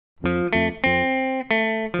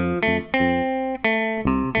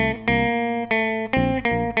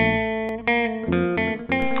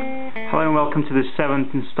welcome to the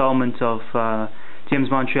 7th installment of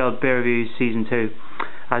James Montreal Beer Reviews Season 2.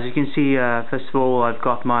 As you can see, first of all, I've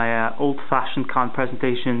got my old-fashioned kind of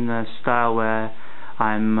presentation style where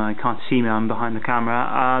you can't see me, I'm behind the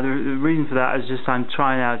camera. The reason for that is just I'm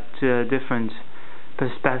trying out different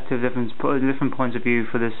perspectives, different points of view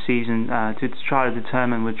for this season to try to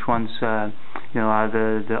determine which ones are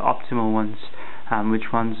the optimal ones.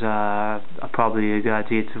 Which ones are probably a good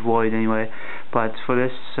idea to avoid anyway. But for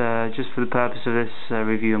this, just for the purpose of this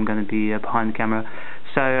review, I'm going to be behind the camera.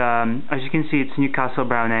 So as you can see, it's Newcastle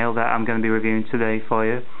Brown Ale that I'm going to be reviewing today for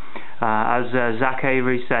you. As Zach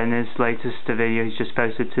Avery said in his latest video he's just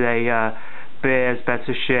posted today, beer is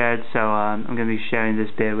better shared, so I'm going to be sharing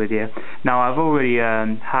this beer with you. Now, I've already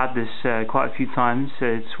had this quite a few times.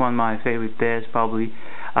 It's one of my favourite beers, probably.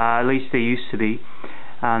 At least they used to be.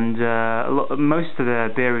 And most of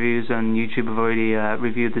the beer reviews on YouTube have already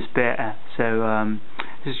reviewed this beer, so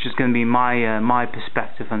this is just going to be my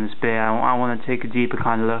perspective on this beer. I want to take a deeper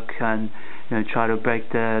kind of look and try to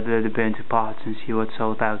break the beer into parts and see what it's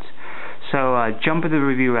all about. So jump into the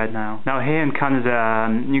review right now. Now here in Canada,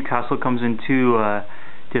 Newcastle comes in two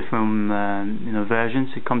different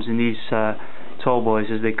versions. It comes in these tall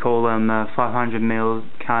boys, as they call them, 500ml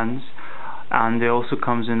cans. And it also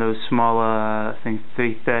comes in those smaller, I think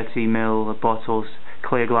 330ml bottles,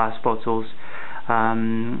 clear glass bottles.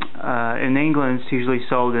 In England it's usually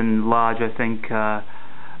sold in large, I think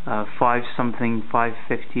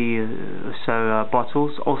 550 or so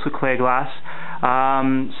bottles, also clear glass.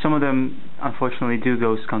 Some of them unfortunately do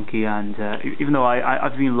go skunky, and even though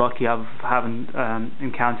I've been lucky, I haven't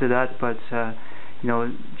encountered that, but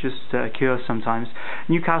just occurs sometimes.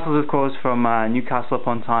 Newcastle is of course from Newcastle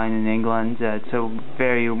upon Tyne in England. So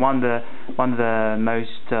one of the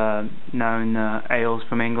most known ales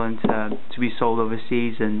from England to be sold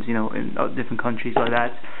overseas and in different countries like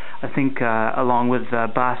that. I think along with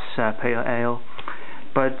Bass Pale Ale.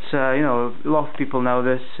 But a lot of people know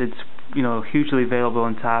this. It's hugely available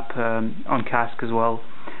on tap, on cask as well.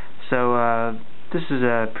 So this is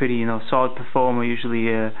a pretty solid performer,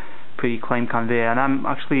 usually pretty acclaimed kind of beer. And I'm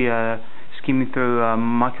actually skimming through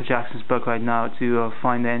Michael Jackson's book right now to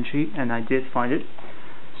find the entry, and I did find it.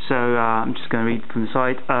 So I'm just going to read from the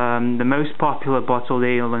site. The most popular bottled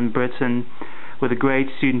ale in Britain, with a great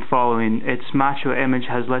student following. Its macho image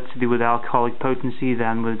has less to do with alcoholic potency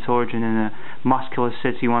than with its origin in a muscular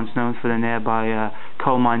city once known for the nearby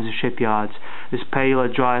coal mines and shipyards. This paler,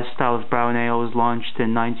 drier style of brown ale was launched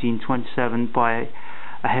in 1927 by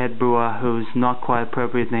a head brewer whose not quite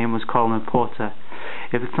appropriate name was Colin Porter.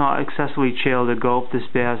 If it's not excessively chilled or gulped, this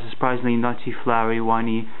beer has a surprisingly nutty, flowery,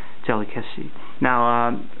 winey delicacy.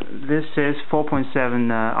 Now, this is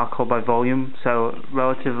 4.7 alcohol by volume, so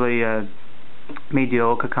relatively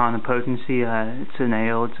mediocre kind of potency. It's an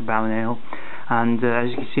ale, it's a brown ale, and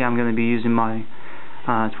as you can see, I'm going to be using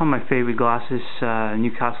it's one of my favourite glasses,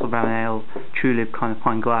 Newcastle Brown Ale, True Lip kind of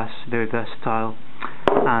pint glass, very versatile.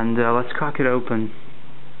 And let's crack it open.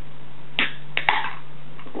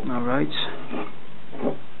 Alright.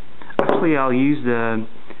 Actually, I'll use the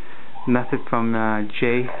method from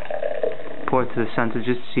Jay, pour it to the center,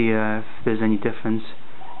 just to see if there's any difference.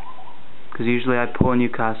 Because usually I pour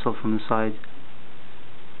Newcastle from the side.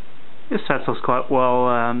 This settles quite well.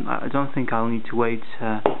 I don't think I'll need to wait.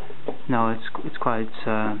 No, it's quite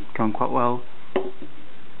going quite well.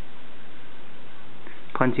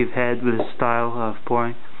 Plenty of head with the style of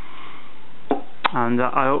pouring. And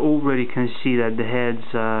I already can see that the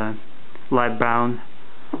head's light brown,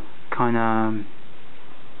 kind of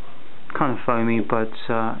foamy, but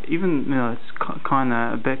even it's kind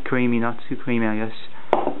of a bit creamy, not too creamy, I guess.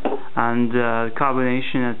 And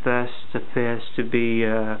carbonation at best appears to be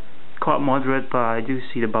quite moderate, but I do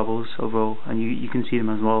see the bubbles overall, and you can see them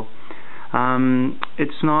as well.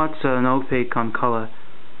 It's not an opaque on color.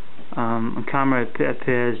 On camera it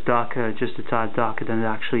appears darker, just a tad darker than it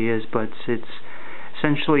actually is, but it's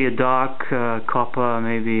essentially a dark copper,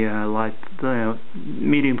 maybe light,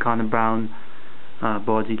 medium kind of brown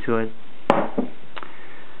body to it.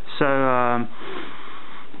 So I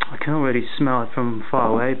can already smell it from far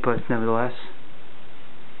away, but nevertheless,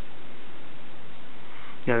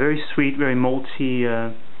 yeah, very sweet, very malty,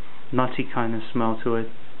 nutty kind of smell to it.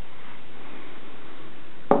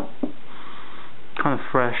 Kind of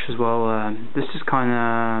fresh as well. This is kind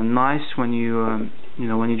of nice when you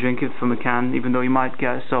when you drink it from a can, even though you might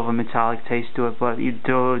get sort of a metallic taste to it, but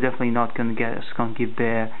you're definitely not going to get a skunky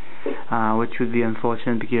beer, which would be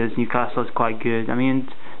unfortunate because Newcastle is quite good. I mean,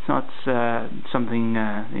 it's not something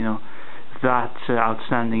that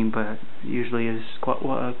outstanding, but usually is quite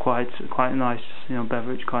a nice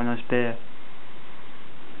beverage, quite a nice beer.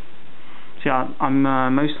 So yeah, I'm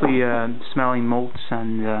mostly smelling malts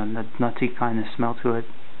and that nutty kind of smell to it.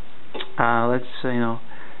 Let's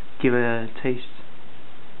give it a taste.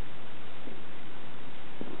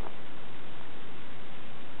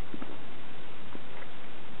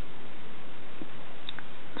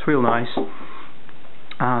 It's real nice.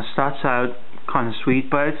 Starts out kind of sweet,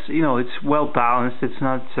 but it's well balanced. It's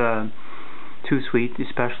not too sweet,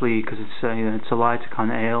 especially because it's a lighter kind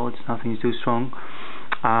of ale. It's nothing too strong.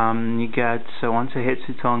 You get once it hits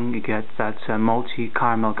the tongue, you get that malty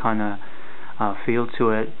caramel kind of feel to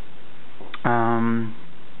it.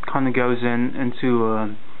 Kind of goes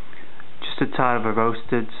into just a tad of a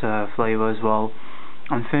roasted flavor as well,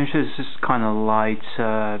 and finishes just kind of light,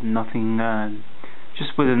 nothing,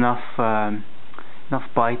 just with enough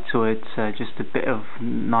bite to it, just a bit of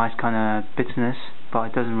nice kind of bitterness, but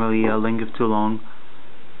it doesn't really linger too long.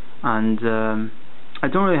 And I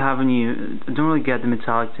don't really get the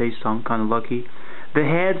metallic taste, so I'm kind of lucky. The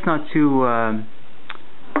head's not too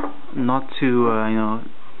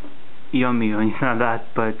yummy or anything like that,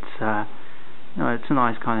 but it's a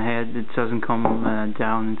nice kind of head. It doesn't come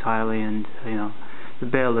down entirely, and the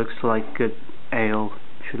beer looks like good ale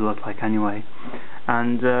should look like anyway.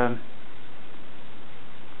 And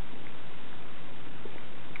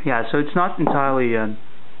yeah, so it's not entirely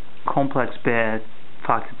complex beer. In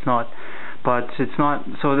fact, it's not. But it's not.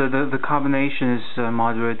 So the carbonation is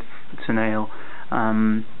moderate. It's an ale.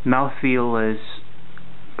 Mouthfeel is,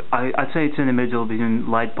 I'd say it's in the middle between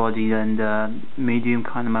light bodied and medium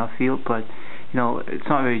kind of mouthfeel. But it's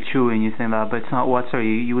not very chewy and you think that. But it's not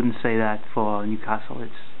watery. You wouldn't say that for Newcastle.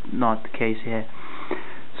 It's not the case here.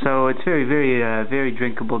 So it's very, very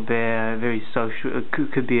drinkable beer. Very social. It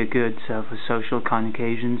could be a good for social kind of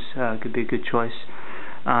occasions. Could be a good choice.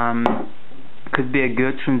 Could be a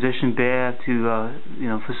good transition beer to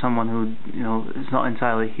for someone who is not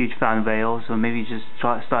entirely a huge fan of ales, or maybe just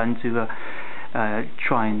starting to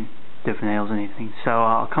trying different ales or anything. So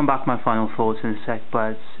I'll come back to my final thoughts in a sec,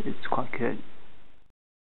 but it's quite good.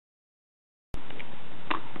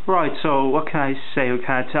 Right, so what can I say, what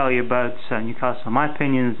can I tell you about Newcastle? My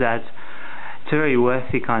opinion is that it's a very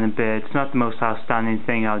worthy kind of beer. It's not the most outstanding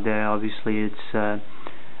thing out there, obviously. It's a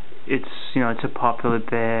popular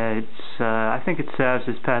beer. I think it serves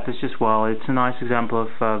its purpose just well. It's a nice example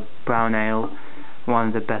of brown ale, one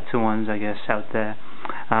of the better ones, I guess, out there.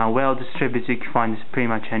 Well distributed, you can find this pretty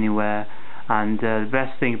much anywhere, and the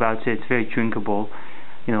best thing about it, it's very drinkable.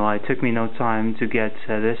 It took me no time to get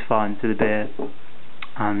this far into the beer,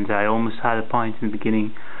 and I almost had a pint in the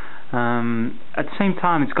beginning. At the same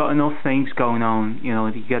time, it's got enough things going on.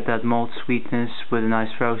 You get that malt sweetness with a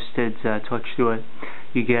nice roasted touch to it.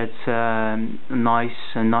 You get a nice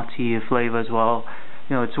nutty flavor as well.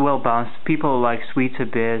 It's well balanced. People who like sweeter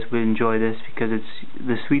beers will enjoy this because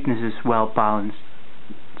the sweetness is well balanced.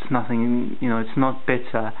 It's nothing, it's not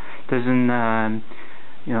bitter. It doesn't, and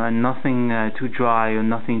nothing too dry or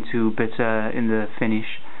nothing too bitter in the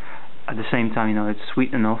finish. At the same time, it's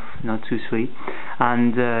sweet enough, not too sweet,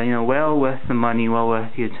 and well worth the money, well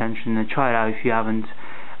worth the attention. And try it out if you haven't.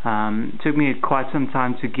 It took me quite some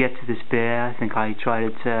time to get to this beer. I think I tried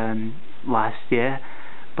it last year,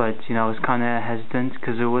 but I was kind of hesitant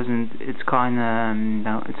because it's kind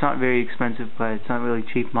of it's not very expensive, but it's not really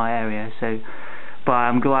cheap in my area. So, but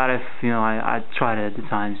I'm glad I tried it at the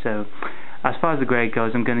time. So, as far as the grade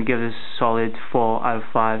goes, I'm going to give this a solid 4 out of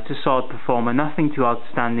 5. It's a solid performer. Nothing too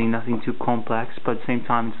outstanding, nothing too complex, but at the same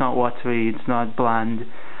time, it's not watery, it's not bland,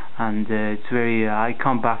 and it's very. I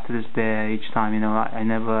come back to this beer each time. I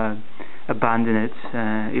never abandon it,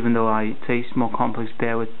 even though I taste more complex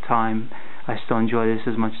beer with time. I still enjoy this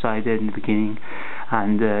as much as I did in the beginning,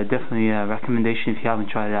 and definitely a recommendation if you haven't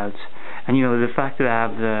tried it out. And the fact that I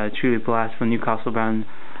have the Truly Blast from Newcastle brand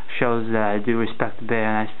shows that I do respect the beer,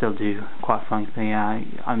 and I still do, quite frankly.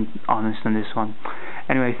 I'm honest on this one.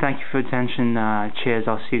 Anyway, thank you for your attention. Cheers,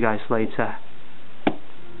 I'll see you guys later.